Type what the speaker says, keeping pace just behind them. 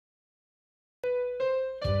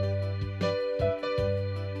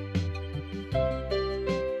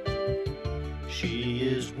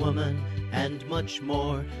woman, and much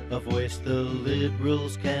more, a voice the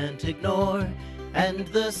liberals can't ignore. And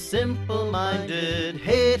the simple-minded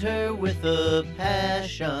hate her with a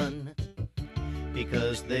passion,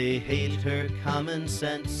 because they hate her common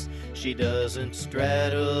sense. She doesn't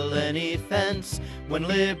straddle any fence. When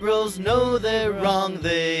liberals know they're wrong,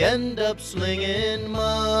 they end up slinging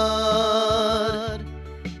mud.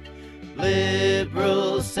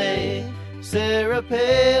 Liberals say Sarah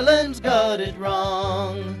Palin's got it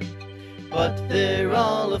wrong, but they're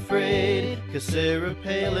all afraid, 'cause Sarah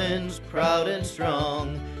Palin's proud and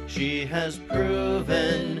strong. She has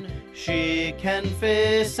proven she can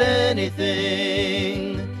face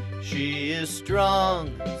anything. She is strong,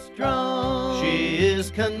 strong. She is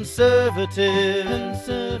conservative,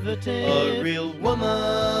 conservative. A real woman.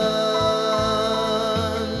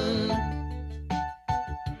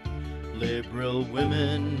 Liberal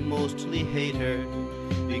women mostly hate her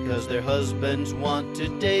because their husbands want to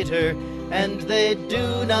date her, and they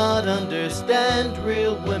do not understand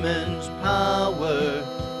real women's power.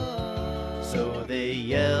 So they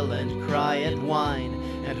yell and cry and whine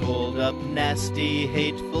and hold up nasty,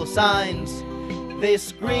 hateful signs. They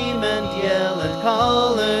scream and yell and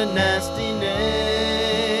call her nasty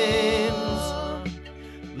names.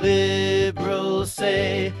 Liberals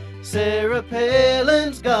say Sarah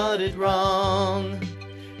Palin's got it wrong,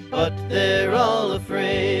 but they're all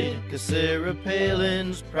afraid, 'cause Sarah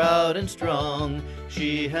Palin's proud and strong.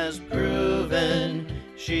 She has proven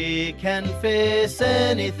she can face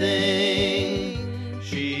anything.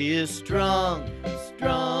 She is strong,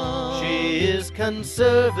 strong. She is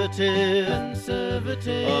conservative,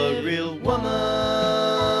 conservative. A real woman.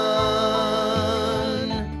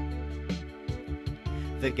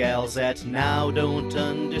 The gals that now don't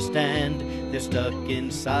understand, they're stuck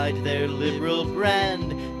inside their liberal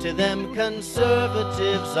brand. To them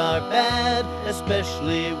conservatives are bad,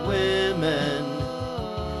 especially women.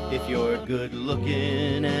 If you're good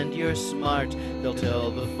looking and you're smart, they'll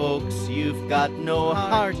tell the folks you've got no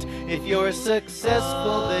heart. If you're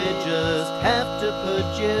successful, they just have to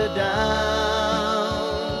put you down.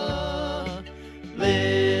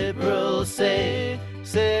 Liberals say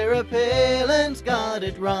Sarah Palin's got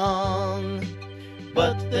it wrong,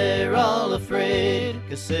 but they're all afraid,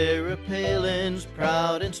 'cause Sarah Palin's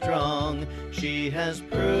proud and strong. She has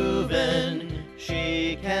proven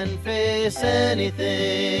she can face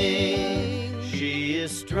anything. She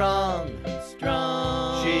is strong,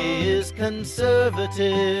 strong. She is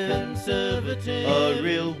conservative, conservative. A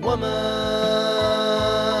real woman.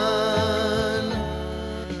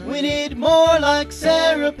 We need more like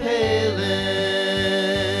Sarah Palin.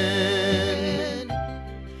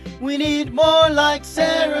 We need more like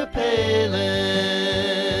Sarah Palin.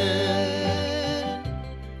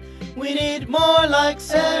 We need more like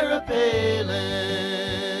Sarah Palin.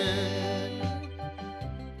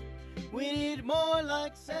 We need more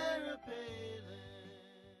like Sarah Palin.